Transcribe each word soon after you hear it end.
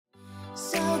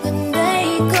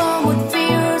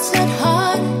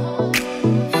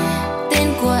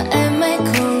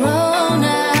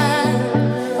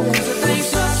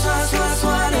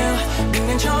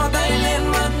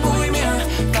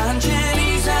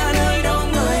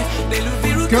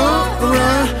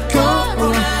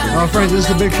Oh, Frank, this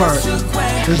is the big part.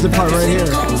 This is the part right here.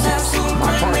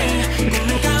 My part. Here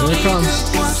it comes.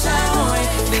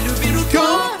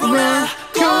 Go around.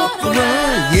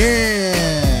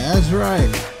 Yeah, that's right.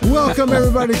 Welcome,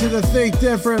 everybody, to the Think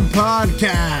Different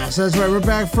podcast. That's right, we're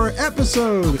back for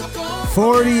episode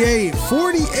 48.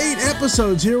 48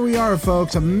 episodes. Here we are,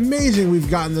 folks. Amazing we've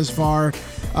gotten this far.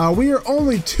 We are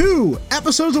only 2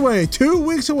 episodes away, 2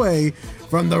 weeks away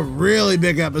from the really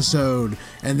big episode,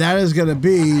 and that is going to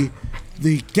be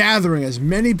the gathering as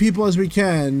many people as we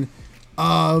can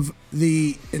of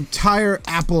the entire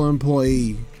Apple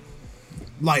employee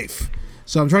life.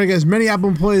 So I'm trying to get as many Apple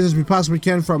employees as we possibly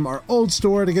can from our old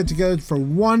store to get together for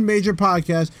one major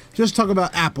podcast, just talk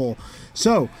about Apple.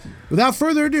 So without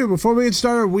further ado, before we get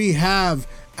started, we have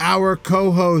our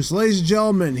co-host. Ladies and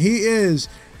gentlemen, he is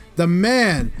the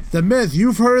man, the myth.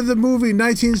 You've heard of the movie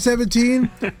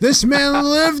 1917? This man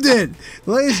lived it.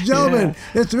 Ladies and gentlemen,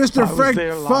 it's Mr. Frank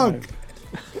Funk.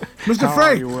 Mr.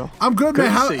 Frank, I'm good, man.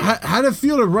 How did it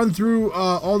feel to run through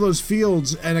all those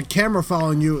fields and a camera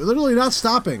following you, literally not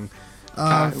stopping,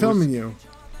 filming you?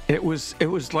 It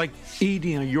was like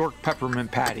eating a York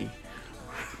peppermint patty.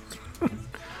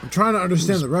 I'm trying to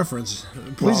understand the reference.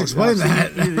 Please explain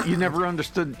that. You never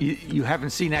understood. You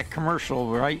haven't seen that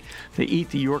commercial, right? They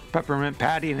eat the York peppermint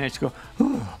patty and they just go,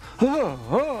 oh, oh,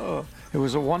 oh. It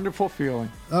was a wonderful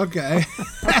feeling. Okay.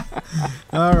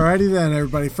 Alrighty then,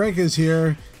 everybody. Frank is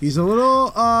here. He's a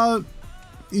little,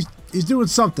 he's doing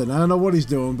something. I don't know what he's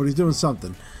doing, but he's doing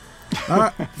something. All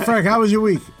right, Frank, how was your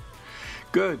week?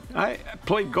 Good. I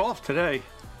played golf today.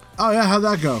 Oh, yeah? How'd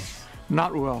that go?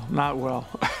 Not well.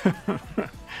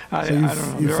 I don't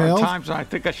know. You there failed? are times I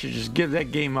think I should just give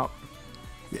that game up.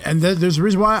 And there's a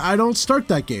reason why I don't start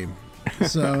that game.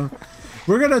 So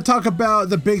we're going to talk about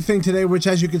the big thing today, which,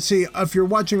 as you can see, if you're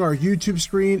watching our YouTube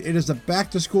screen, it is the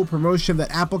back-to-school promotion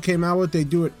that Apple came out with. They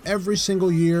do it every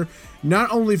single year,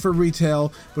 not only for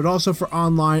retail, but also for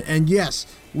online. And yes,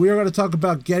 we are going to talk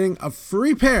about getting a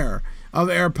free pair of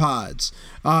AirPods.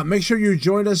 Make sure you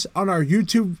join us on our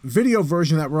YouTube video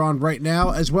version that we're on right now,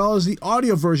 as well as the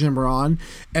audio version we're on.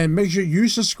 And make sure you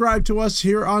subscribe to us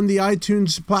here on the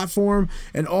iTunes platform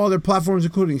and all other platforms,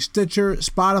 including Stitcher,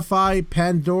 Spotify,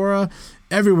 Pandora,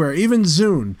 everywhere, even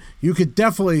Zune. You could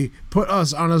definitely put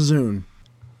us on a Zune.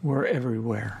 We're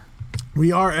everywhere.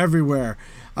 We are everywhere.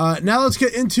 Now let's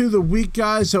get into the week,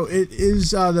 guys. So it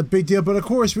is the big deal. But, of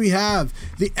course, we have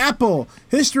the Apple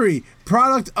History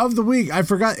Product of the Week. I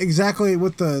forgot exactly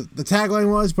what the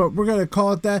tagline was, but we're going to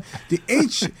call it that. The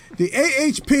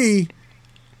AHP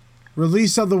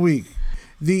Release of the Week.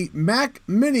 The Mac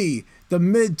Mini, the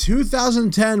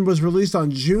mid-2010, was released on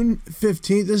June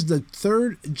 15th. This is the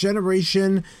 3rd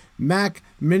generation Mac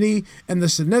Mini. And the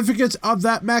significance of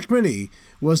that Mac Mini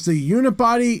was the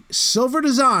unibody silver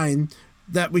design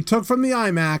that we took from the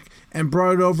iMac and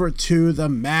brought it over to the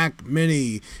Mac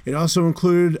Mini. It also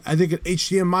included, I think, an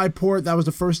HDMI port. That was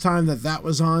the first time that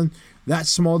was on that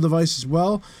small device as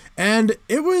well. And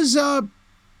it was a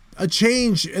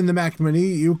change in the Mac Mini.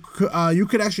 You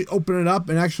could actually open it up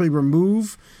and actually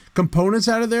remove components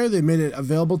out of there. They made it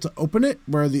available to open it,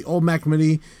 where the old Mac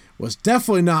Mini was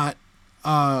definitely not,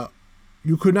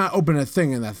 you could not open a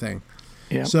thing in that thing.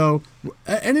 Yeah. So,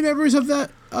 any memories of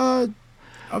that?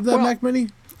 Mac Mini?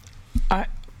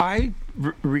 I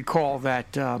recall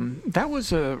that that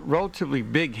was a relatively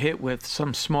big hit with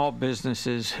some small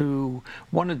businesses who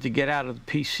wanted to get out of the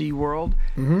PC world,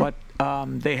 but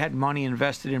they had money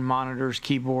invested in monitors,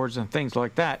 keyboards, and things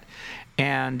like that.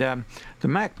 And the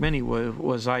Mac Mini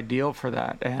was ideal for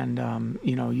that. And,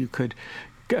 you could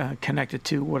connect it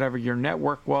to whatever your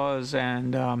network was,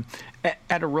 and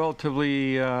at a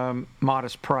relatively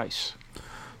modest price.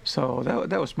 So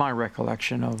that was my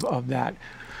recollection of that.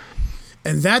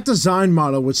 And that design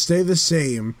model would stay the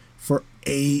same for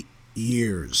 8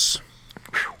 years.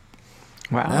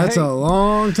 Wow. That's a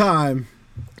long time.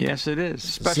 Yes, it is,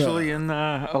 especially in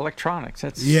electronics.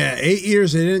 8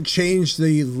 years. They didn't change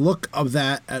the look of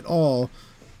that at all.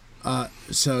 That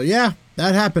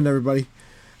happened, everybody.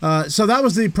 So that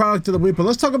was the product of the week, but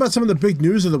let's talk about some of the big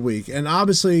news of the week. And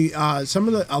obviously,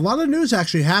 a lot of news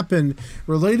actually happened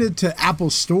related to Apple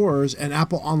stores and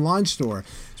Apple Online Store.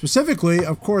 Specifically,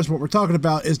 of course, what we're talking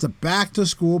about is the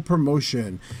back-to-school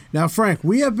promotion. Now, Frank,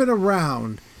 we have been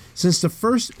around since the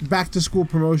first back-to-school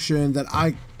promotion that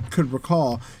I could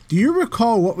recall. Do you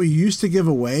recall what we used to give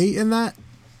away in that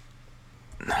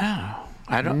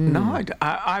I don't know.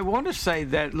 I want to say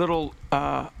that little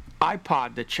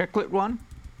iPod, the chiclet one.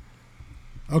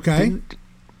 Okay.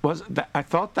 I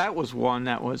thought that was one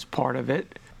that was part of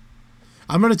it.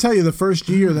 I'm going to tell you the first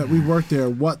year that we worked there,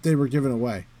 what they were giving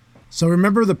away. So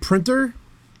remember the printer?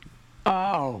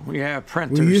 Oh, yeah,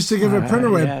 printers. We used to give a printer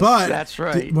away, yes, but that's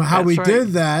right. How we did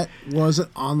that was an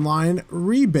online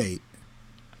rebate.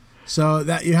 So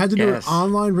that you had to do an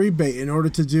online rebate in order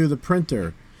to do the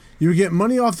printer. You would get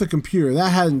money off the computer. That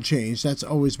hadn't changed. That's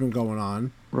always been going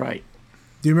on. Right.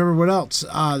 Do you remember what else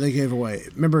they gave away?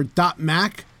 Remember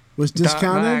 .Mac was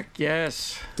discounted? .Mac,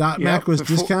 yes. .Mac was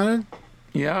discounted?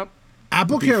 Yep.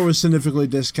 AppleCare was significantly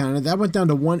discounted. That went down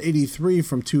to $183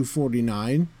 from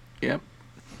 $249. Yep.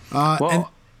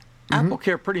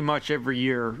 AppleCare pretty much every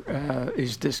year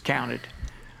is discounted.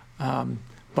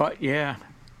 But yeah,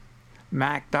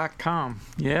 Mac.com.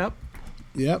 Yep.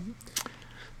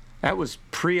 That was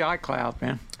pre-iCloud,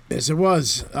 man. Yes, it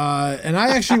was. And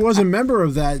I actually was a member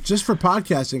of that just for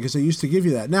podcasting because they used to give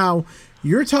you that. Now,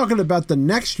 you're talking about the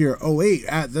next year, 08.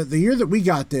 The year that we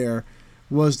got there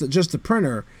was just the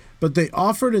printer, but they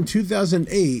offered in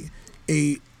 2008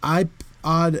 a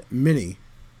iPod Mini.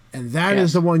 And that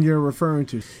is the one you're referring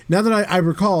to. Now that I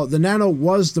recall, the Nano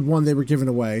was the one they were giving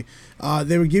away.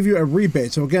 They would give you a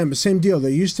rebate. So again, the same deal.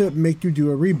 They used to make you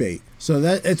do a rebate. So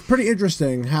that it's pretty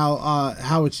interesting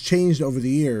how it's changed over the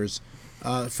years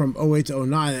from 08 to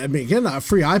 09. I mean, getting a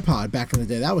free iPod back in the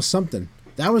day, that was something.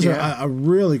 That was a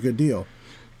really good deal.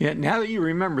 Yeah, now that you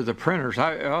remember the printers,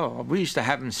 we used to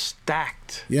have them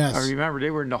stacked. Yes. I remember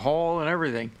they were in the hall and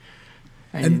everything.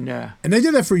 And they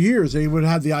did that for years. They would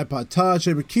have the iPod Touch.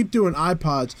 They would keep doing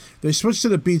iPods. They switched to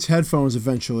the Beats headphones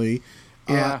eventually.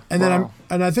 And then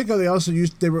I think they also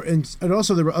there were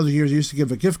other years they used to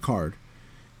give a gift card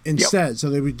instead. So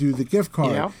they would do the gift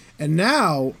card. Yeah. And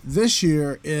now this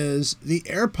year is the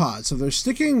AirPods. So they're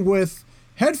sticking with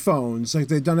headphones like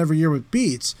they've done every year with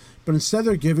Beats, but instead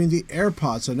they're giving the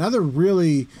AirPods. So now they're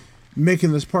really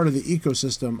making this part of the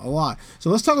ecosystem a lot. So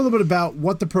let's talk a little bit about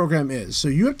what the program is. So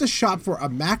you have to shop for a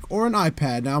Mac or an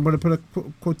iPad. Now I'm going to put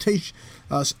a quotation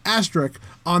asterisk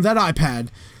on that iPad.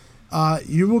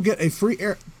 You will get a free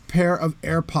pair of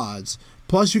AirPods.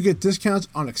 Plus you get discounts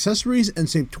on accessories and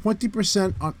save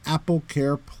 20% on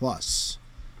AppleCare Plus.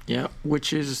 Yeah,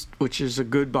 which is a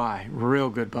good buy, real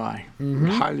good buy. Mm-hmm.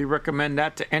 Highly recommend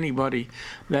that to anybody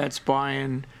that's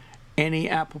buying any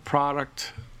Apple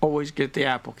product. Always get the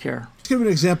AppleCare. Let's give an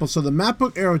example. So the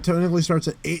MacBook Air technically starts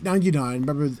at $899.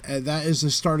 Remember, that is the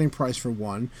starting price for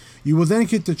one. You will then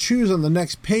get to choose on the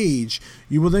next page.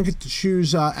 You will then get to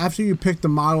choose, after you pick the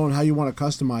model and how you want to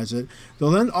customize it, they'll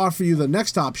then offer you the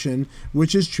next option,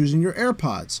 which is choosing your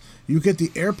AirPods. You get the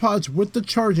AirPods with the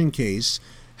charging case.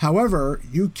 However,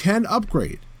 you can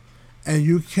upgrade. And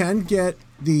you can get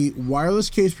the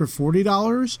wireless case for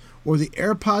 $40 or the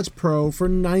AirPods Pro for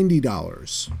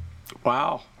 $90.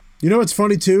 Wow. You know what's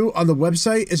funny too? On the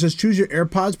website, it says choose your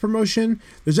AirPods promotion.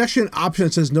 There's actually an option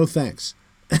that says no thanks.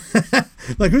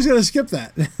 Like, who's going to skip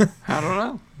that? I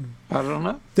don't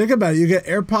know. Think about it. You get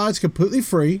AirPods completely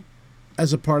free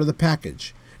as a part of the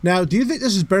package. Now, do you think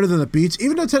this is better than the Beats?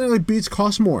 Even though technically Beats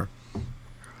cost more.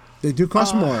 They do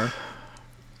cost more.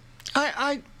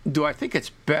 I think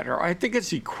it's better. I think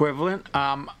it's equivalent.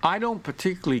 I don't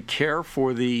particularly care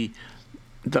for the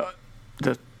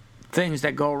things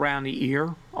that go around the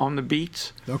ear on the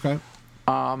Beats. Okay.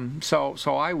 So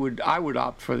I would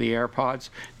opt for the AirPods.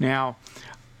 Now,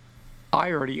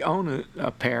 I already own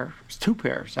a pair. It's two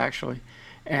pairs actually,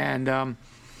 and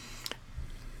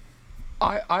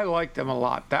I like them a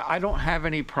lot. I don't have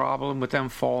any problem with them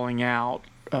falling out.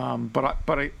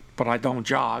 But I don't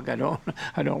jog. I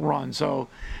don't run. So,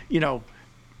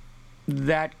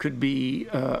 that could be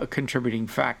a contributing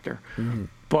factor. Mm-hmm.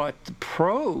 But the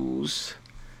Pros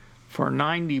for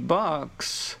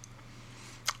 $90,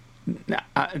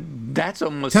 that's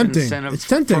almost tempting. An incentive it's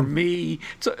tempting. For me.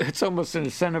 It's almost an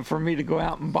incentive for me to go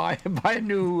out and buy a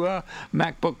new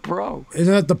MacBook Pro.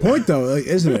 Isn't that the point, though? Like,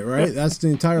 isn't it, right? That's the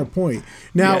entire point.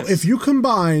 Now, if you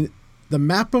combine the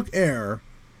MacBook Air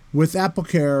with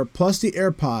AppleCare plus the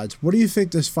AirPods, what do you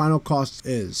think this final cost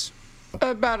is?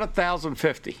 About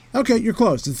 $1,050. Okay, you're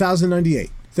close. $1,098.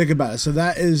 Think about it. So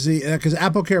that is because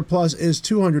AppleCare Plus is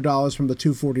 $200 from the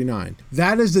 $249.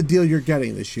 That is the deal you're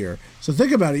getting this year. So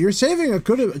think about it. You're saving a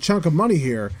good chunk of money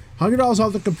here. $100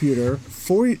 off the computer,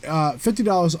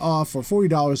 $50 off or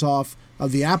 $40 off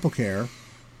of the AppleCare,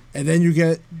 and then you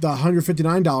get the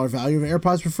 $159 value of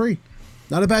AirPods for free.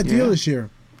 Not a bad deal this year.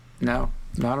 No,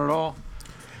 not at all.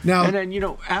 Now, and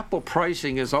then, Apple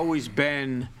pricing has always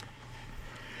been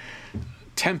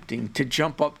tempting to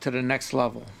jump up to the next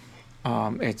level.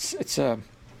 It's a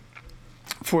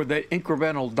for the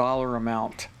incremental dollar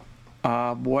amount,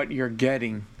 what you're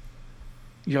getting,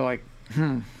 you're like,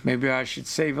 maybe I should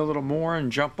save a little more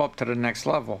and jump up to the next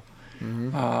level.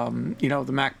 Mm-hmm.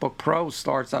 The MacBook Pro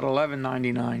starts at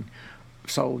 $1199,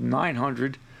 so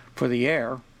 $900 for the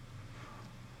Air,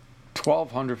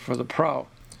 $1,200 for the Pro.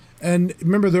 And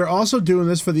remember, they're also doing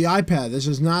this for the iPad. This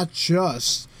is not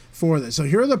just for this. So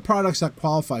here are the products that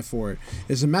qualify for it.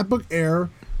 It's the MacBook Air,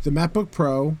 the MacBook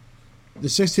Pro, the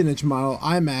 16-inch model,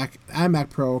 iMac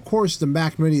Pro. Of course, the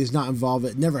Mac Mini is not involved.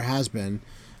 It never has been.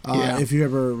 If you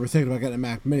ever were thinking about getting a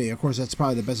Mac Mini, of course, that's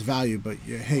probably the best value, but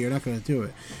you're not going to do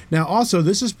it. Now, also,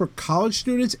 this is for college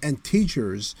students and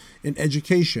teachers in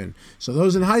education. So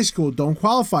those in high school don't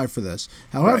qualify for this.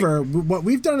 However, what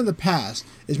we've done in the past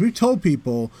is we've told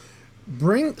people,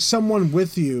 bring someone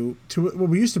with you to. Well,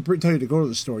 we used to tell you to go to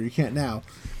the store. You can't now.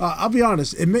 I'll be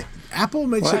honest. Apple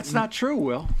makes it. That's not true,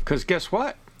 Will. Because guess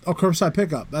what? Oh, curbside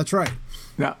pickup. That's right.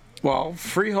 No. Well,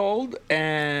 Freehold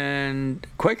and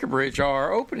Quaker Bridge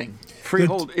are opening.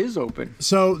 Freehold is open.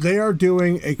 So they are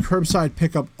doing a curbside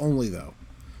pickup only, though.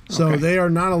 So they are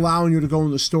not allowing you to go in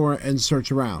the store and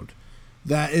search around.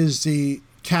 That is the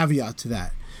caveat to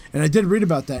that. And I did read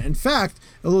about that. In fact,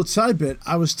 a little side bit,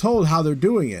 I was told how they're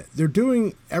doing it. They're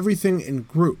doing everything in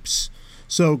groups.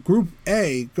 So Group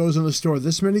A goes in the store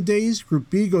this many days, Group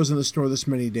B goes in the store this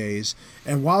many days,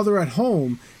 and while they're at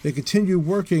home, they continue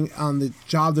working on the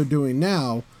job they're doing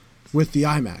now with the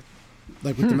iMac,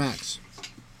 like with the Macs.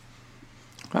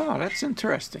 Oh, that's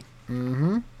interesting.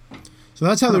 Mm-hmm. So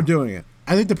that's how they're doing it.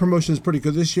 I think the promotion is pretty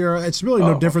good this year. It's really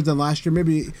no different than last year.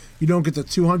 Maybe you don't get the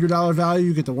 $200 value,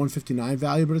 you get the $159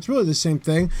 value, but it's really the same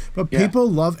thing. But people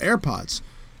love AirPods.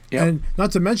 Yep. And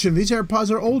not to mention, these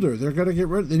AirPods are older. They're going to get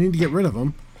rid. They need to get rid of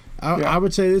them. I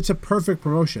would say it's a perfect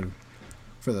promotion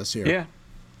for this year. Yeah,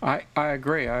 I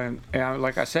agree.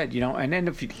 Like I said, and then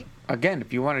if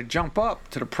you want to jump up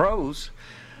to the Pros,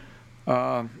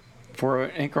 for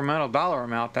an incremental dollar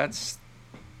amount,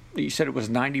 you said it was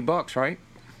 $90, right?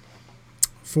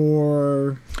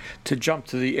 To jump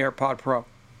to the AirPod Pro.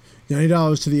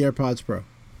 $90 to the AirPods Pro.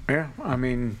 Yeah, I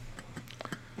mean,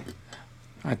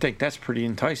 I think that's pretty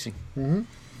enticing.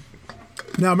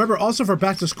 Mm-hmm. Now, remember, also for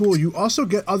back to school, you also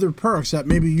get other perks that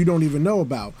maybe you don't even know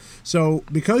about. So,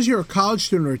 because you're a college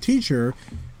student or a teacher,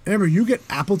 remember, you get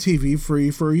Apple TV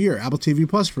free for a year, Apple TV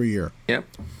Plus for a year. Yep.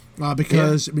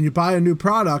 Because when you buy a new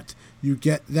product, you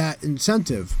get that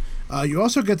incentive. You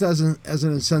also get that as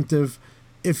an incentive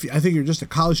if I think you're just a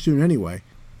college student anyway.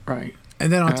 Right.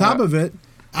 And then on top of it,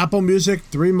 Apple Music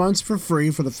 3 months for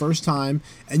free for the first time,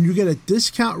 and you get a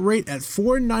discount rate at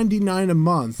 $4.99 a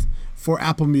month for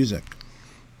Apple Music.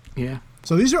 Yeah.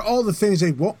 So these are all the things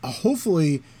they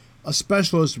hopefully a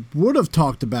specialist would have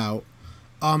talked about,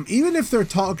 even if they're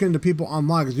talking to people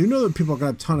online, because you know that people are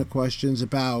going to have a ton of questions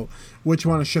about which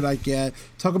one should I get,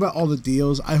 talk about all the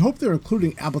deals. I hope they're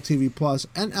including Apple TV Plus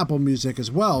and Apple Music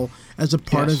as well as a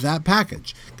part of that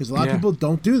package, because a lot of people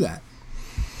don't do that.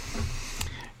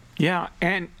 Yeah,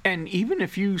 and even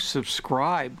if you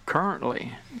subscribe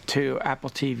currently to Apple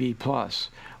TV Plus,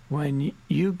 when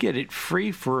you get it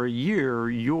free for a year,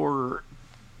 your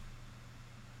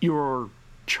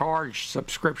charged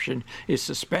subscription is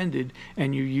suspended,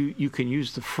 and you can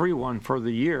use the free one for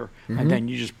the year, and then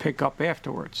you just pick up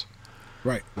afterwards.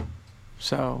 Right.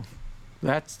 So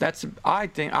that's I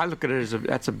look at it as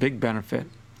that's a big benefit.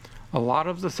 A lot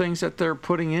of the things that they're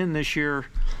putting in this year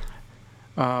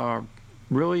are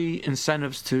really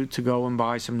incentives to go and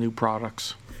buy some new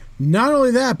products. Not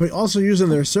only that, but also using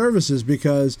their services,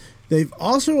 because they've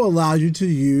also allowed you to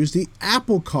use the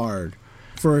Apple Card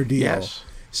for a deal. Yes.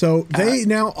 So they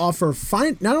now offer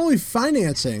not only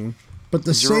financing, but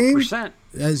the 0%. same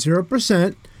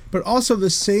 0%, but also the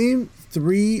same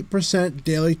 3%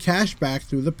 daily cash back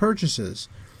through the purchases.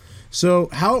 So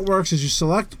how it works is you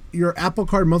select your Apple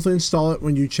Card monthly installment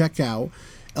when you check out.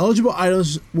 Eligible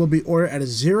items will be ordered at a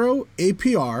 0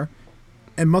 APR,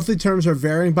 and monthly terms are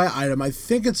varying by item. I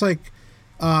think it's like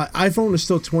iPhone is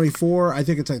still 24. I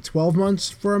think it's like 12 months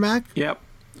for a Mac. Yep.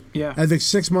 Yeah. I think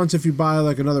 6 months if you buy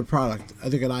like another product. I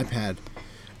think an iPad.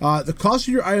 The cost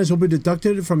of your items will be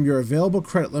deducted from your available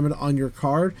credit limit on your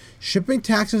card. Shipping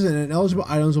taxes and ineligible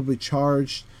items will be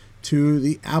charged to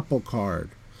the Apple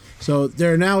Card. So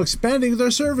they're now expanding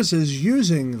their services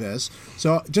using this.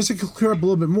 So just to clear up a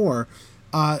little bit more,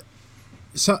 Macs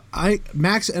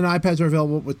and iPads are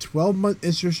available with 12-month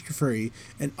interest free,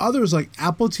 and others like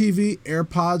Apple TV,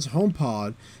 AirPods,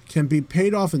 HomePod can be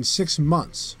paid off in 6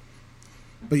 months.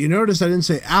 But you notice I didn't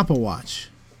say Apple Watch.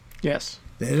 Yes.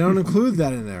 They don't include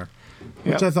that in there,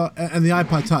 which I thought, and the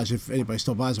iPod Touch, if anybody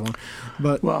still buys one.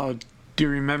 But well, Do you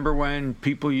remember when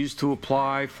people used to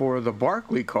apply for the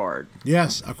Barclay card?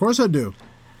 Yes, of course I do.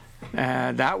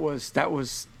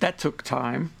 That took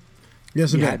time.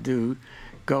 Yes, it You did. had to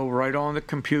go right on the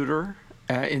computer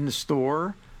in the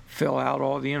store, fill out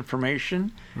all the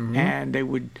information, and they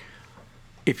would,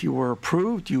 if you were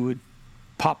approved, you would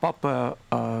pop up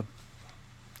a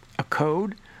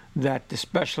code that the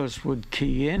specialist would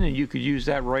key in, and you could use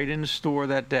that right in the store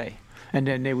that day. And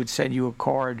then they would send you a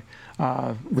card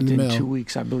within mail. 2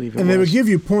 weeks, I believe And was. they would give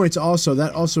you points also.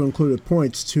 That also included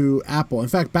points to Apple. In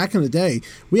fact, back in the day,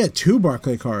 we had 2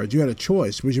 Barclay cards. You had a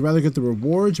choice. Would you rather get the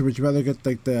rewards or would you rather get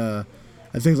like the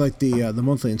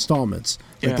monthly installments?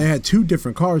 Like Yeah. they had 2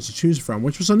 different cards to choose from,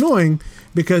 which was annoying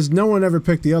because no one ever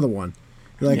picked the other one.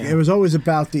 Like Yeah. it was always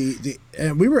about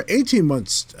and we were 18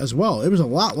 months as well. It was a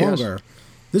lot Yes. longer.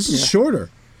 This is Yeah. shorter.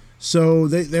 So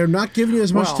they're not giving you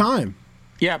as much Well, time.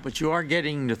 Yeah, but you are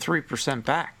getting the 3%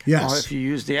 back. Yes. If you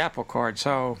use the Apple card.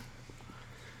 So,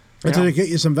 Until yeah. they get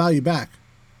you some value back.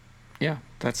 Yeah,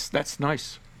 that's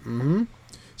nice.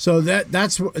 So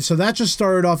that just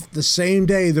started off the same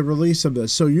day the release of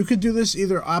this. So you could do this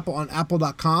either on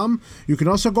apple.com. You can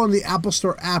also go on the Apple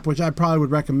Store app, which I probably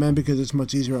would recommend because it's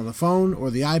much easier on the phone or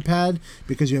the iPad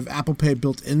because you have Apple Pay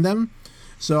built in them.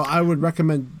 So I would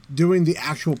recommend doing the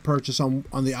actual purchase on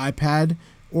the iPad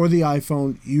or the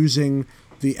iPhone using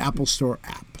the Apple Store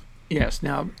app. Yes.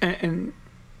 Now, and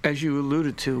as you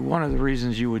alluded to, one of the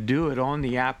reasons you would do it on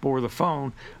the app or the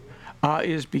phone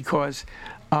is because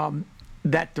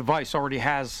that device already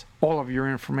has all of your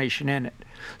information in it.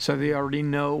 So they already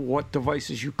know what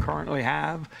devices you currently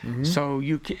have. So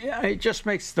it just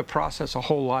makes the process a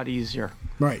whole lot easier.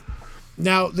 Right.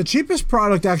 Now, the cheapest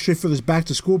product actually for this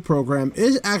back-to-school program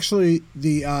is actually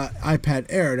the iPad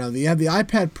Air. Now, you have the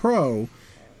iPad Pro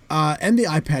and the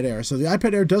iPad Air. So the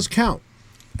iPad Air does count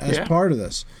as part of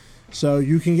this. So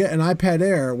you can get an iPad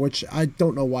Air, which I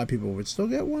don't know why people would still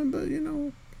get one,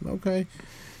 but, okay.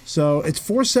 So it's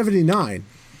 $479.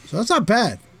 So that's not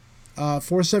bad.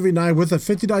 $479 with a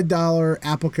 $59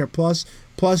 AppleCare Plus.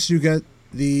 Plus you get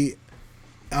the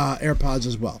AirPods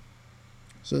as well.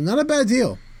 So not a bad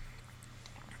deal.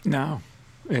 No,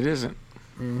 it isn't.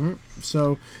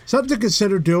 So something to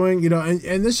consider doing,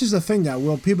 and this is the thing now.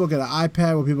 Will people get an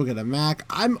iPad? Will people get a Mac?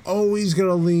 I'm always going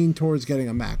to lean towards getting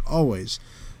a Mac. Always.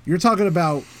 You're talking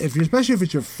about, especially if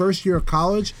it's your first year of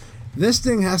college, this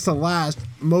thing has to last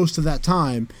most of that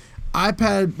time.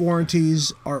 iPad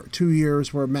warranties are 2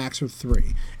 years where Macs are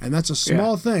 3. And that's a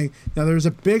small thing. Now, there's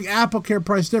a big AppleCare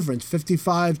price difference,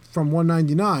 $55 from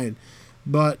 $199.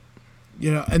 But,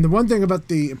 and the one thing about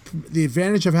the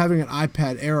advantage of having an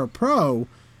iPad Air or Pro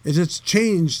is it's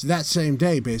changed that same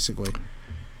day, basically.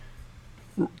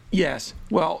 Yes.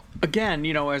 Well, again,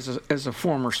 as a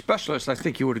former specialist, I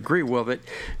think you would agree, Will, that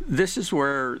this is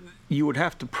where you would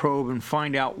have to probe and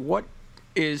find out what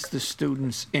is the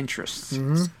student's interests.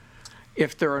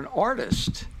 If they're an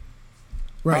artist,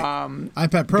 right?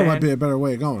 iPad Pro might be a better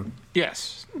way of going.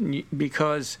 Yes,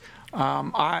 because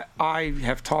I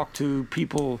have talked to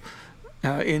people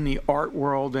in the art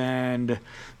world, and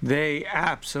they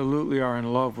absolutely are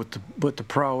in love with the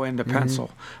Pro and the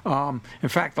pencil. In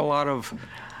fact, a lot of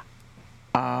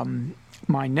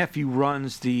my nephew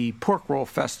runs the Pork Roll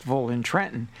Festival in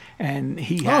Trenton, and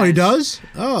he has... Oh, he does?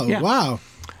 Oh, yeah. Wow.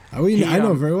 I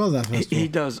know very well that festival. He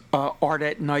does Art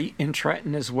at Night in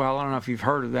Trenton as well. I don't know if you've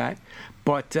heard of that.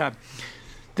 But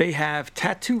they have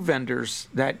tattoo vendors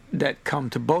that come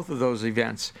to both of those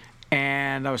events.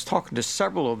 And I was talking to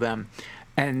several of them.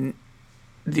 And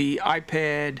the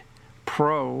iPad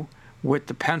Pro with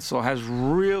the pencil has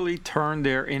really turned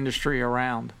their industry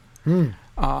around.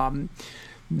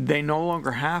 They no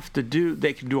longer have to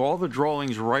they can do all the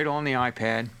drawings right on the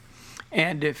iPad.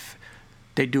 And if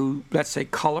they do, let's say,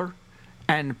 color,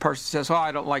 and the person says, oh,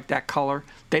 I don't like that color,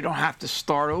 they don't have to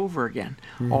start over again.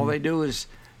 All they do is,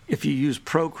 if you use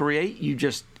Procreate, you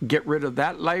just get rid of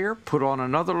that layer, put on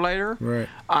another layer. Right.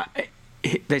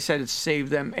 They said it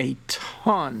saved them a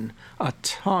ton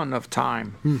of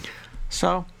time.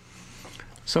 So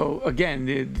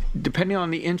again, depending on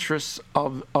the interests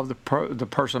of the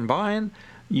person buying,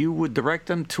 you would direct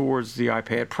them towards the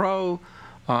iPad Pro,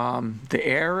 the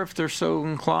Air if they're so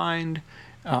inclined,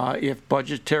 if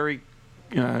budgetary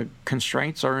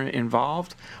constraints are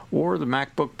involved, or the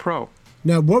MacBook Pro.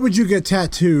 Now, what would you get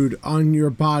tattooed on your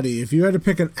body if you had to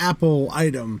pick an Apple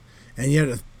item and you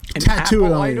had to tattoo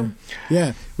it on item? you?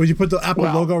 Yeah. Would you put the Apple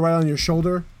logo right on your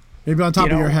shoulder? Maybe on top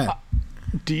of your head?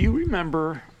 Do you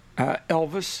remember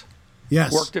Elvis?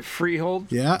 Yes. Worked at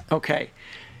Freehold? Yeah. Okay.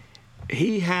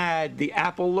 He had the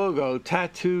Apple logo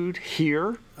tattooed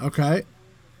here. Okay.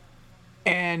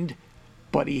 And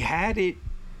but he had it.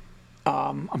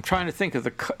 I'm trying to think of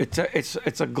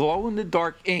it's a glow in the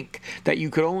dark ink that you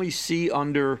could only see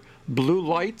under blue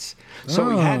lights. So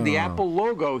he had the Apple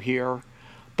logo here,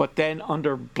 but then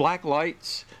under black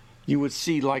lights, you would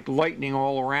see like lightning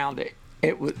all around it.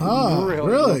 It was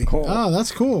really cool. Oh,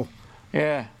 that's cool.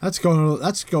 Yeah, that's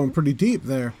going pretty deep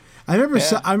there. I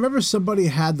remember somebody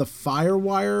had the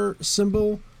FireWire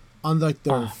symbol on like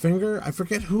their finger. I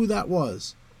forget who that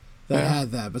was that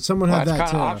had that, but someone had that too.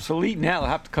 It's kind of obsolete now. They'll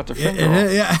have to cut their finger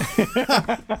off.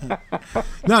 Yeah.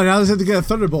 No, now they have to get a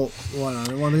Thunderbolt one on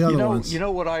it, one of the other ones. You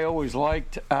know what I always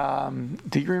liked?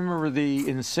 Do you remember the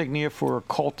insignia for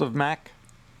Cult of Mac?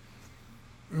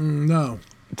 No.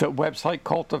 The website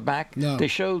Cult of Mac? No. They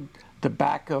showed the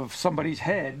back of somebody's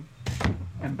head,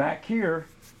 and back here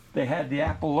they had the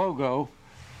Apple logo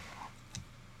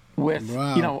with,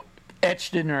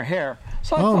 etched in their hair.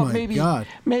 So I thought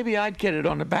maybe I'd get it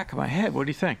on the back of my head. What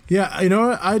do you think? Yeah, you know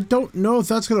what? I don't know if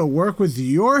that's going to work with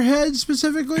your head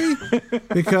specifically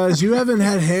because you haven't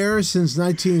had hair since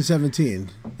 1917.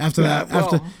 After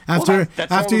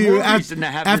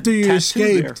you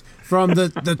escaped from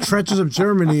the trenches of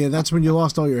Germany, and that's when you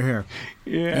lost all your hair.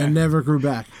 Yeah. And never grew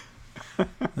back.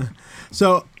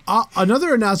 So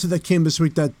another announcement that came this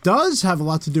week that does have a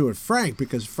lot to do with Frank,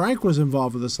 because Frank was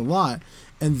involved with this a lot,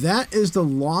 and that is the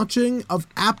launching of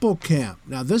Apple Camp.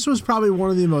 Now, this was probably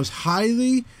one of the most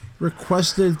highly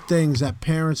requested things that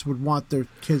parents would want their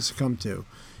kids to come to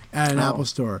at an Apple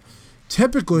store.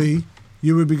 Typically,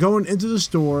 you would be going into the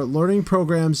store, learning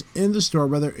programs in the store,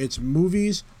 whether it's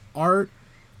movies, art,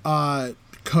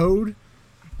 code,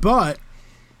 but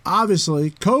obviously,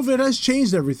 COVID has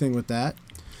changed everything with that.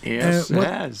 Yes, it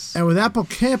has. And with Apple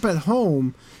Camp at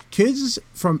Home, kids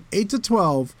from 8 to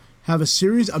 12 have a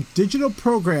series of digital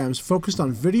programs focused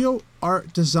on video,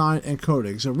 art, design, and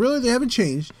coding. So really, they haven't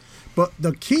changed. But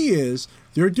the key is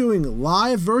they're doing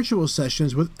live virtual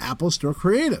sessions with Apple Store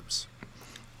creatives.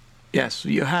 Yes,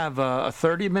 you have a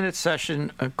 30-minute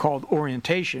session called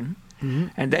orientation. Mm-hmm.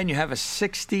 And then you have a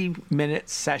 60-minute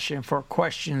session for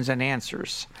questions and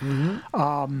answers.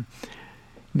 Mm-hmm.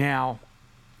 Now,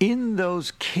 in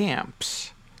those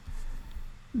camps,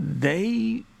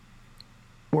 they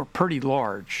were pretty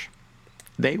large.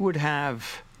 They would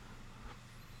have...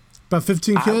 About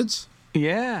 15 kids?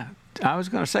 Yeah. I was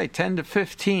going to say 10 to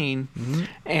 15. Mm-hmm.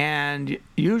 And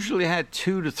usually had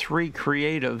 2 to 3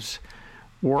 creatives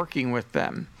working with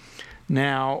them.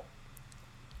 Now...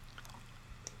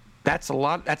 That's a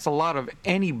lot of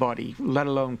anybody, let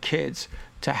alone kids,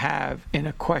 to have in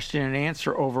a question and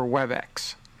answer over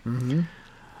WebEx. Mm-hmm.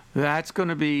 It's going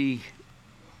to be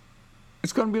a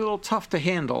little tough to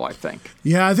handle, I think.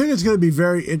 Yeah, I think it's going to be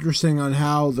very interesting on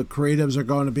how the creatives are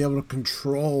going to be able to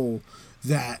control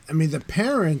that. I mean, the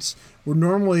parents were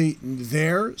normally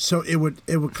there, so it would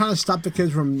kind of stop the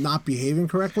kids from not behaving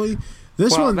correctly.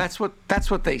 That's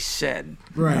what they said.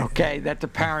 Right. Okay, that the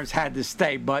parents had to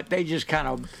stay, but they just kind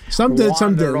of some did,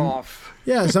 some didn't. Off.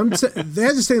 Yeah, they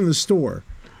had to stay in the store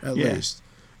at least,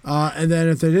 and then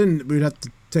if they didn't, we'd have to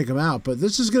take them out. But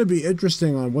this is going to be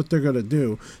interesting on what they're going to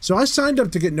do. So I signed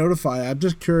up to get notified. I'm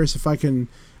just curious if I can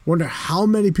wonder how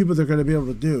many people they're going to be able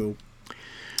to do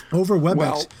over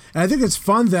WebEx. And I think it's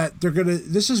fun that they're going to.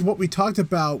 This is what we talked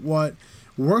about. What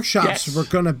workshops were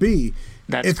going to be.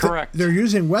 That's correct. They're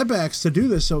using WebEx to do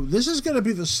this. So this is going to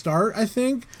be the start, I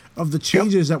think, of the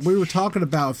changes that we were talking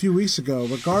about a few weeks ago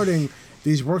regarding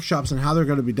these workshops and how they're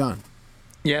going to be done.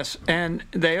 Yes, and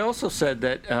they also said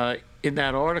that in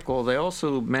that article, they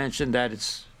also mentioned that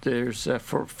there's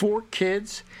for 4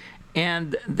 kids,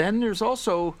 and then there's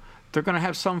also they're going to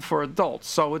have some for adults.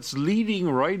 So it's leading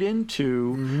right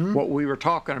into what we were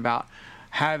talking about,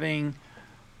 having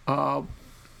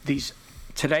these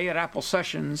Today at Apple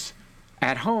sessions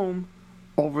at home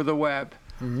over the web.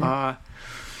 Mm-hmm.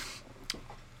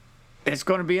 It's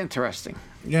going to be interesting.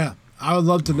 Yeah, I would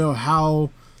love to know how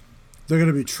they're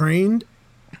going to be trained,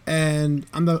 and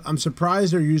I'm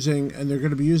surprised they're going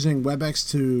to be using WebEx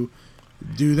to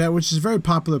do that, which is a very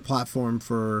popular platform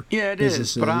for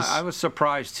businesses. But I was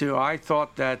surprised too. I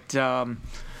thought that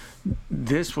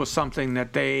this was something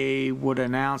that they would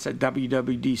announce at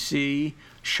WWDC,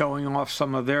 showing off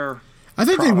some of their. I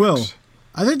think products. they will.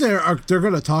 I think they're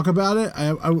going to talk about it.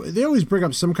 They always bring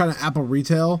up some kind of Apple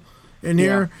retail in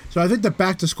here, so I think the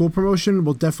back to school promotion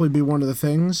will definitely be one of the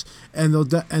things, and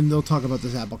they'll talk about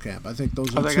this Apple Camp. I think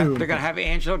those are two. They're going to have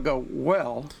Angela go.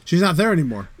 Well, she's not there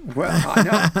anymore. Well, I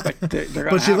know, but they're going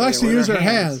but she likes to use her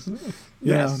hands.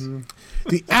 Yes.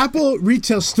 The Apple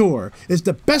retail store is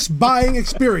the best buying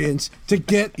experience to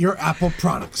get your Apple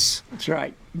products. That's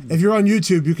right. If you're on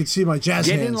YouTube, you can see my jazz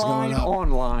Get hands in line going up.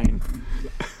 Online.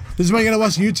 This is why you gotta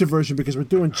watch the YouTube version because we're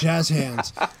doing jazz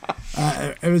hands,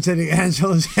 imitating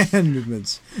Angela's hand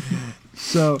movements.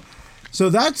 So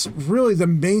that's really the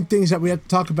main things that we have to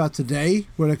talk about today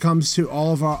when it comes to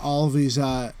all of these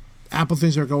Apple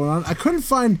things that are going on. I couldn't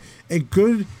find a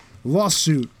good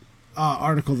lawsuit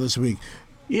article this week.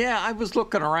 Yeah, I was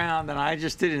looking around and I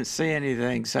just didn't see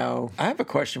anything. So I have a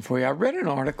question for you. I read an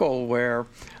article where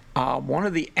one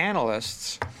of the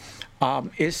analysts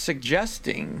is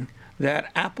suggesting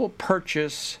that Apple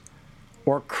purchase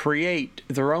or create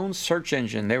their own search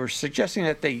engine. They were suggesting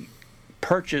that they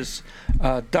purchase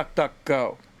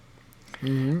DuckDuckGo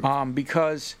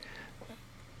because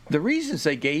the reasons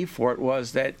they gave for it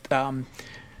was that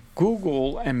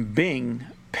Google and Bing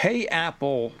pay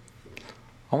Apple,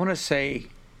 I want to say,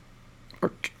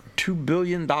 $2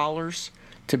 billion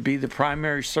to be the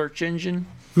primary search engine.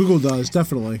 Google does,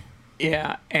 definitely.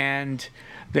 Yeah, and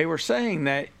they were saying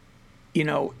that,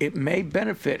 it may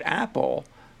benefit Apple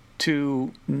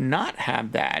to not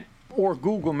have that, or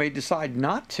Google may decide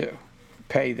not to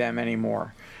pay them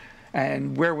anymore.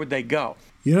 And where would they go?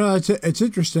 It's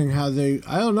interesting how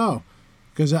I don't know,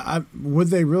 because would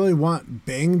they really want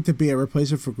Bing to be a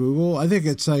replacement for Google? I think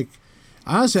it's like,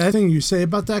 honestly, I think you say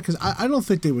about that, because I don't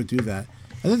think they would do that.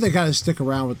 I think they got to stick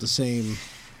around with the same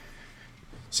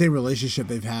relationship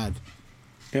they've had.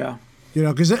 Yeah.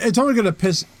 Because it's only going to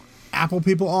piss Apple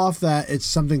people off that it's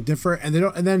something different, and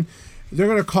then they're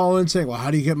going to call in saying, well,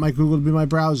 how do you get my Google to be my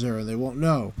browser? And they won't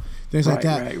know. Things like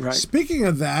that. Right. Speaking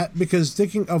of that, because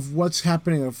thinking of what's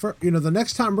happening, the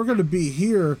next time we're going to be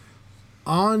here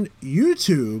on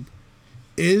YouTube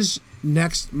is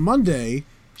next Monday,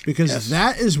 because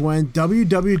that is when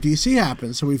WWDC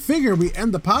happens. So we figure we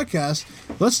end the podcast.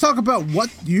 Let's talk about what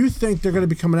you think they're going to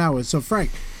be coming out with. So,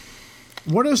 Frank,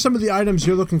 what are some of the items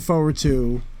you're looking forward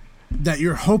to that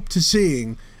you're hope to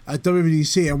seeing at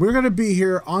WWDC? And we're going to be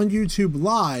here on YouTube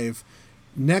live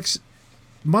next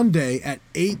Monday at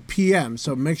 8 p.m.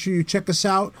 So make sure you check us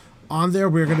out on there.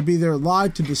 We're going to be there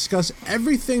live to discuss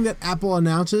everything that Apple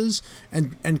announces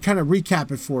and kind of recap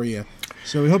it for you.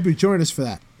 So we hope you join us for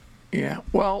that. Yeah.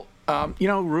 Well,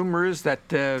 rumors that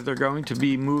they're going to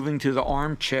be moving to the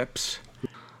ARM chips.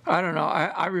 I don't know.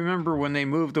 I remember when they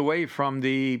moved away from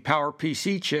the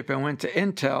PowerPC chip and went to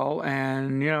Intel,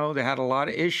 and, they had a lot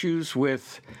of issues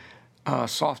with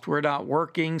software not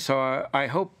working. So I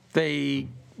hope they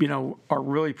are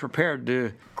really prepared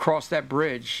to cross that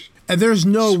bridge. And there's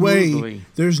no smoothly.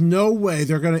 way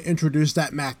they're going to introduce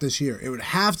that Mac this year. It would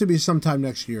have to be sometime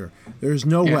next year. There's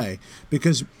no way,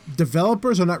 because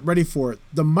developers are not ready for it.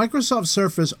 The Microsoft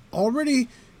Surface already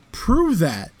proved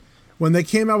that when they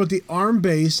came out with the ARM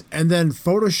base, and then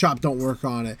Photoshop don't work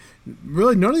on it.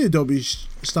 Really, none of the Adobe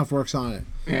stuff works on it.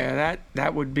 Yeah,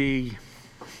 that would be,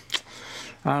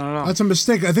 I don't know. That's a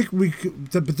mistake. I think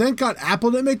but thank God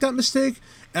Apple didn't make that mistake.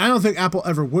 And I don't think Apple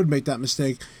ever would make that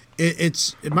mistake.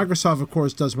 Microsoft, of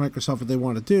course, does Microsoft what they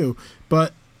want to do.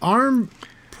 But ARM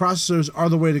processors are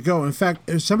the way to go. In fact,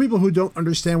 there's some people who don't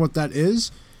understand what that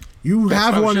is. That's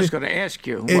have one. I was just going to ask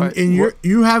you.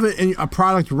 You have it in a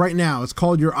product right now. It's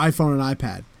called your iPhone and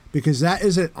iPad, because that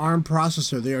is an ARM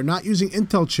processor. They are not using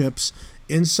Intel chips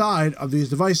inside of these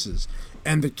devices.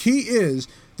 And the key is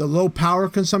the low power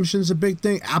consumption is a big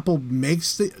thing. Apple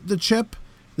makes the chip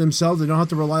themselves. They don't have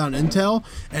to rely on Intel.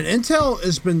 And Intel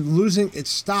has been losing its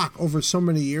stock over so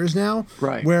many years now.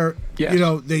 Right. Where,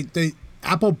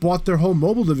 Apple bought their whole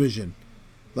mobile division.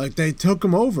 Like, they took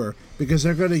them over because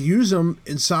they're going to use them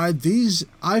inside these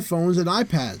iPhones and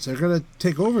iPads. They're going to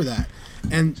take over that.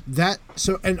 And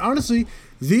honestly,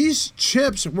 these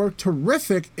chips work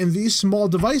terrific in these small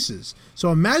devices.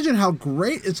 So imagine how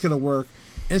great it's going to work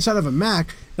inside of a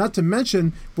Mac. Not to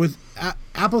mention, with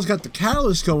Apple's got the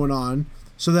Catalyst going on,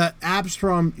 so that apps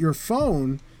from your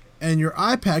phone and your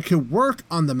iPad could work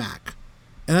on the Mac.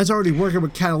 And that's already working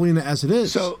with Catalina as it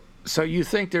is. So you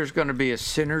think there's going to be a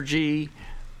synergy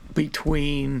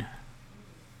between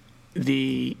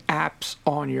the apps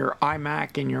on your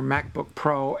iMac and your MacBook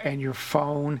Pro and your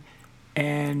phone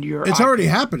and your It's already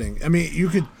happening. I mean, you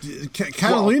could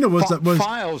Catalina was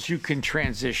files you can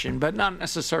transition, but not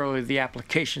necessarily the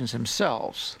applications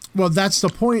themselves. Well, that's the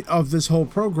point of this whole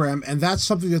program, and that's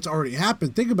something that's already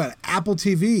happened. Think about it. Apple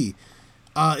TV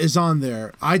is on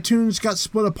there. iTunes got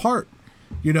split apart.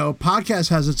 Podcast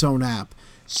has its own app.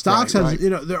 Stocks has,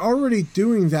 they're already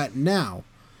doing that now.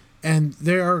 And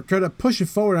they're going to push it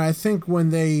forward. And I think when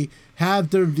they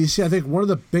have WWDC, I think one of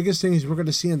the biggest things we're going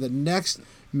to see in the next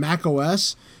Mac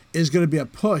OS is going to be a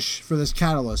push for this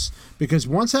Catalyst. Because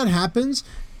once that happens,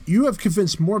 you have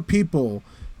convinced more people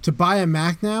to buy a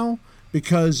Mac now,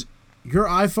 because your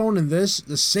iPhone and the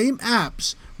same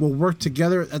apps will work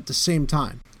together at the same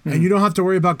time. And you don't have to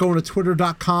worry about going to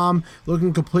twitter.com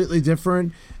looking completely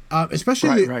different.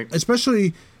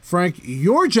 Especially, Frank,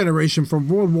 your generation from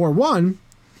World War I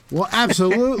will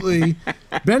absolutely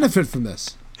benefit from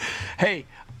this. Hey,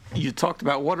 you talked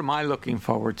about what am I looking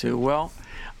forward to? Well,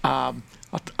 one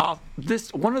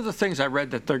of the things I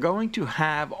read that they're going to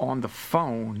have on the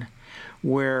phone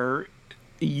where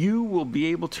you will be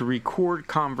able to record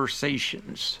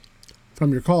conversations.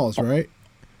 From your calls, right?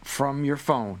 From your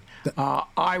phone.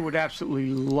 I would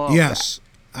absolutely love that.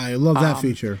 I love that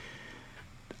feature.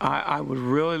 I would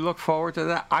really look forward to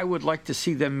that. I would like to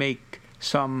see them make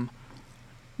some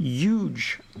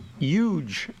huge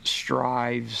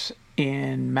strides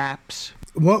in maps.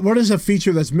 What is a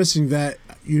feature that's missing that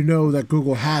you know that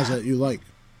Google has that you like?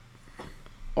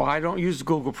 Well, I don't use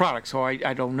Google products, so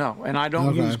I don't know. And I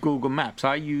don't use Google Maps.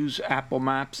 I use Apple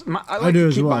Maps. I like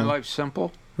to keep my life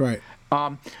simple. Right.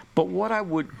 But what I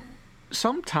would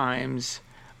sometimes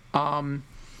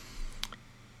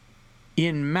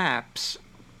in maps,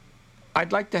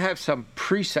 I'd like to have some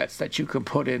presets that you can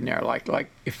put in there, like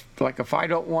if I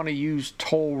don't want to use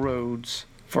toll roads,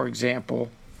 for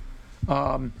example,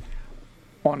 on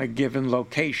a given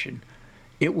location,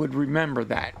 it would remember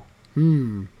that.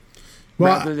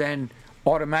 Rather than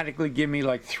automatically give me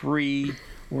like 3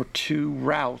 or 2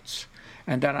 routes,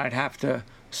 and then I'd have to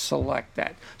select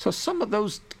that. So some of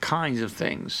those kinds of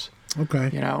things. Okay.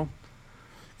 You know.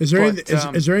 Is there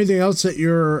anything else that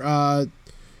you're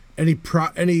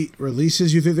any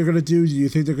releases you think they're going to do? Do you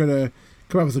think they're going to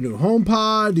come up with a new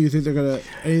HomePod? Do you think they're going to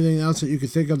anything else that you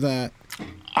could think of that?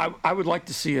 I would like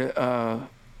to see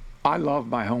I love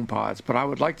my HomePods, but I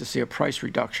would like to see a price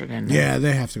reduction in there. Yeah,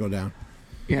 they have to go down.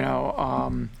 You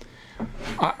know,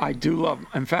 I do love.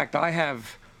 In fact, I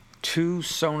have 2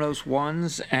 Sonos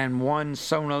 1s and 1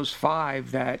 Sonos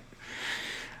 5 that,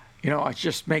 you know, it's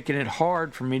just making it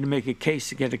hard for me to make a case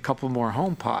to get a couple more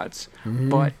HomePods.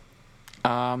 But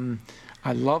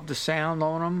I love the sound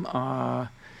on them.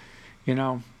 You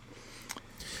know,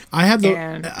 I have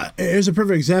here's a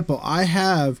perfect example. I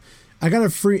got a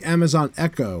free Amazon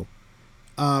Echo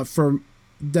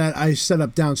that I set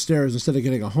up downstairs instead of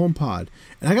getting a HomePod,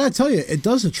 and I gotta tell you, it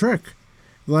does a trick.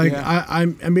 Like I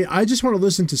mean, I just want to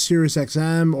listen to Sirius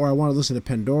XM or I want to listen to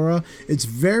Pandora. It's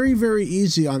very, very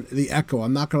easy on the Echo.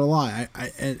 I'm not gonna lie.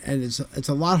 And it's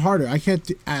a lot harder. I can't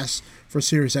ask for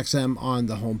Sirius XM on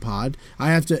the HomePod. I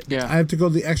have to go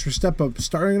the extra step of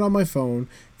starting it on my phone,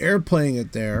 airplaying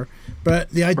it there. But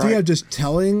the idea of just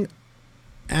telling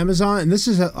Amazon, and this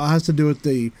has to do with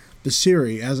the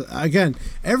Siri. As again,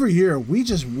 every year we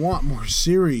just want more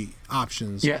Siri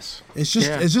options. Yes, it's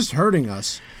just hurting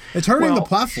us. It's hurting the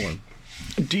platform.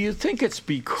 Do you think it's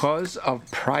because of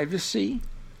privacy?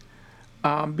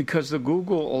 Because the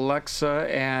Google Alexa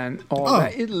and all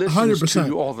that, it listens 100%. To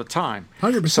you all the time.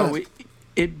 100%. So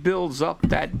it builds up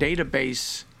that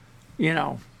database, you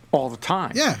know, all the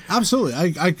time. Yeah,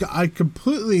 absolutely. I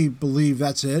completely believe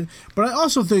that's it. But I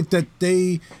also think that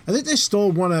they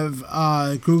stole one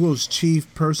of Google's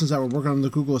chief persons that were working on the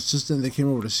Google Assistant. They came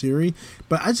over to Siri.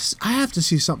 But I have to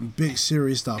see something big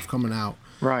Siri stuff coming out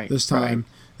this time. Right.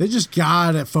 They just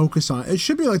gotta focus on it. It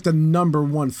should be like the number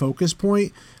one focus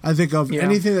point, I think, of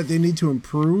anything that they need to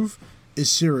improve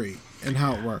is Siri and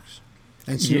how it works.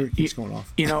 And Siri keeps going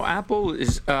off. You know, Apple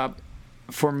is,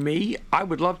 for me, I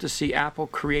would love to see Apple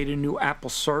create a new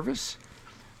Apple service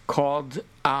called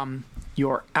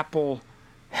your Apple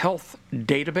Health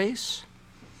Database,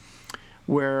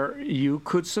 where you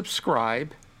could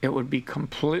subscribe. It would be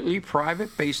completely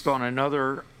private based on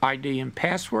another ID and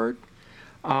password.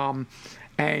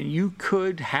 And you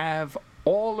could have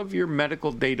all of your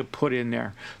medical data put in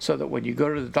there so that when you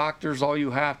go to the doctors, all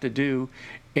you have to do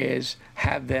is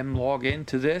have them log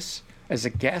into this as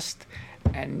a guest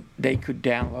and they could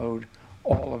download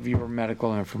all of your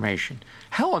medical information.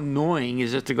 How annoying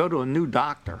is it to go to a new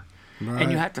doctor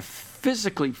and you have to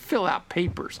physically fill out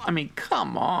papers? I mean,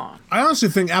 come on. I honestly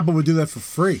think Apple would do that for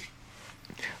free.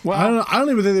 Well, I don't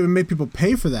even think they would make people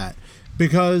pay for that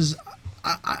because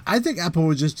I think Apple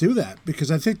would just do that because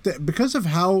I think that because of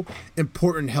how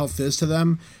important health is to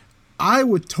them, I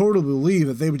would totally believe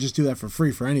that they would just do that for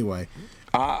free for anyway.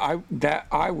 I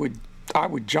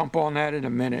would jump on that in a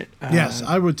minute. Yes,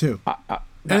 I would too.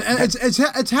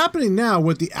 It's happening now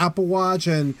with the Apple Watch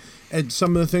and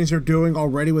some of the things they're doing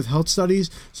already with health studies.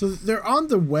 So they're on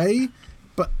the way,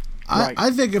 but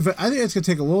I think it's going to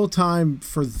take a little time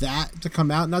for that to come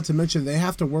out. Not to mention they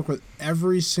have to work with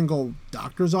every single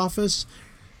doctor's office.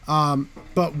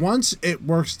 But once it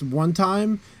works one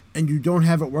time and you don't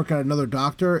have it work at another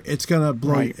doctor, it's gonna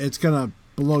blow. It's gonna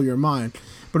blow your mind.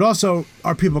 but also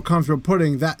are people comfortable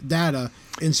putting that data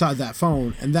inside that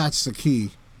phone? And that's the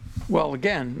key. Well,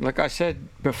 again, like I said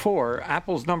before,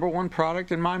 Apple's number one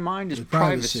product in my mind is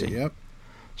privacy. Yep.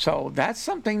 So that's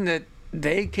something that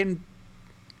they can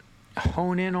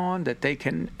hone in on, that they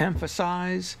can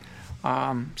emphasize.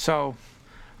 So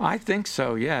I think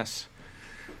so, yes.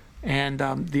 And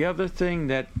the other thing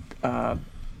that,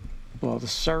 well, the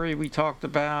Surrey we talked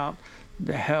about,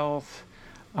 the health,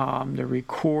 the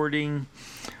recording.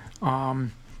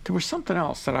 There was something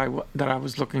else that I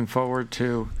was looking forward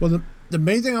to. Well, the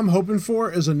main thing I'm hoping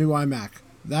for is a new iMac.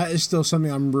 That is still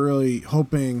something I'm really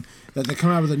hoping that they come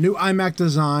out with a new iMac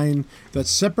design that's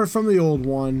separate from the old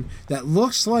one, that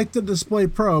looks like the Display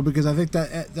Pro, because I think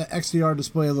that the XDR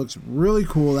display looks really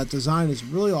cool. That design is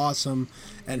really awesome.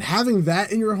 And having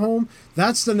that in your home,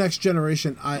 that's the next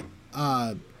generation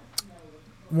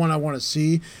one I want to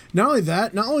see. Not only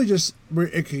that, not only just where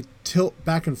it could tilt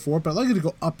back and forth, but I like it to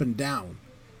go up and down.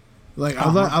 Like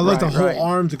I like the whole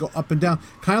arm to go up and down,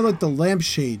 kind of like the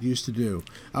lampshade used to do.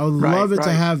 I would love it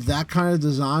to have that kind of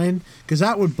design, because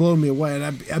that would blow me away,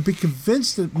 and I'd be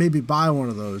convinced to maybe buy one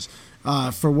of those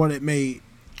for what it may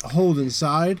hold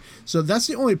inside. So that's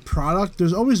the only product.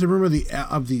 There's always the rumor of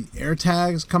the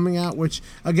AirTags coming out, which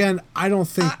again I don't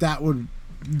think that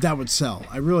would sell.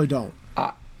 I really don't.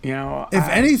 If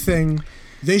anything,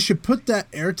 they should put that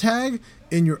AirTag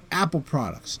in your Apple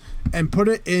products and put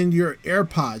it in your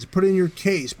AirPods, put it in your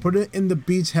case, put it in the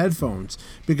Beats headphones,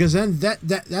 because then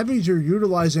that means you're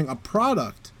utilizing a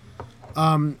product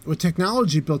with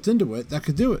technology built into it that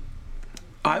could do it.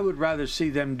 I would rather see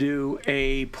them do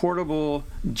a portable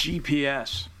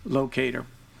GPS locator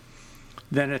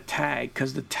than a tag,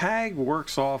 because the tag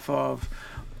works off of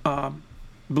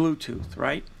Bluetooth,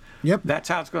 right? Yep. That's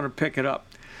how it's going to pick it up.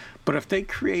 But if they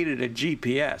created a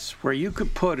GPS where you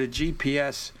could put a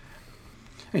GPS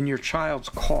in your child's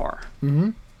car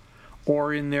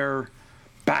or in their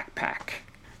backpack,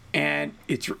 and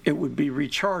it would be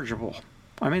rechargeable.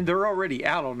 I mean, they're already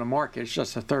out on the market. It's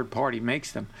just a third party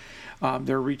makes them.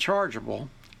 They're rechargeable,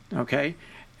 okay?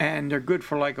 And they're good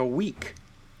for like a week.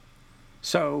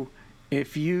 So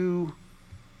if you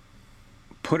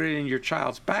put it in your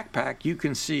child's backpack, you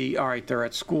can see, all right, they're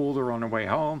at school, they're on their way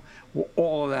home,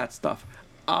 all of that stuff.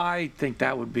 I think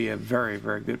that would be a very,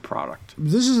 very good product.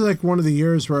 This is like one of the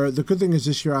years where the good thing is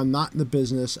this year I'm not in the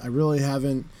business. I really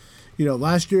haven't,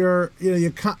 last year,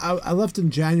 I left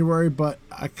in January, but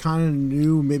I kind of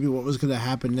knew maybe what was going to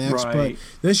happen next. Right. But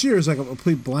this year is like a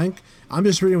complete blank. I'm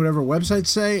just reading whatever websites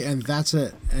say, and that's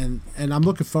it. And I'm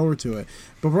looking forward to it.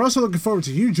 But we're also looking forward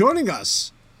to you joining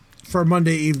us for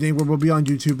Monday evening, where we'll be on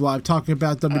YouTube Live talking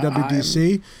about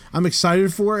WWDC. I'm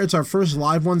excited for it. It's our first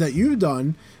live one that you've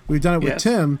done. We've done it with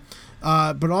Tim.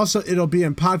 But also it'll be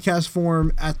in podcast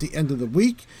form at the end of the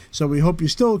week. So we hope you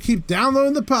still keep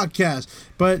downloading the podcast.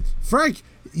 But Frank,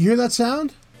 you hear that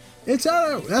sound? It's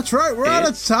out. That's right. We're out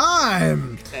of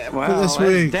time for this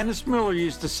week. As Dennis Miller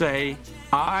used to say,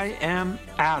 I am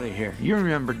out of here. You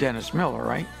remember Dennis Miller,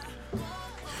 right?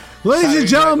 Ladies and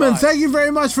gentlemen, thank you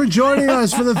very much for joining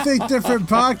us for the Think Different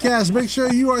podcast. Make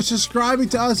sure you are subscribing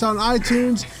to us on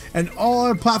iTunes and all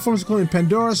our platforms, including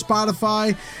Pandora,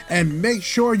 Spotify, and make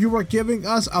sure you are giving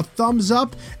us a thumbs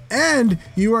up and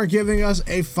you are giving us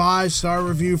a 5-star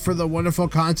review for the wonderful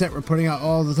content we're putting out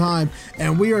all the time.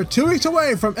 And we are 2 weeks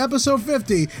away from episode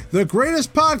 50, the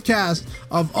greatest podcast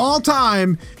of all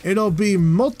time. It'll be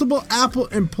multiple Apple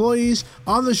employees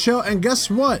on the show, and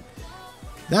guess what?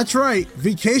 That's right.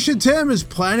 Vacation Tim is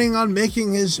planning on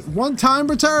making his one-time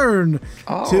return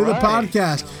to the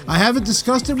podcast. I haven't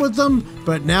discussed it with him,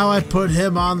 but now I put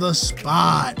him on the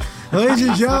spot. Ladies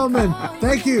and gentlemen,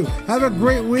 thank you. Have a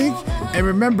great week. And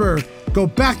remember, go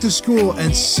back to school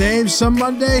and save some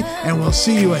Monday, and we'll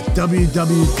see you at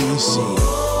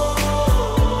WWDC.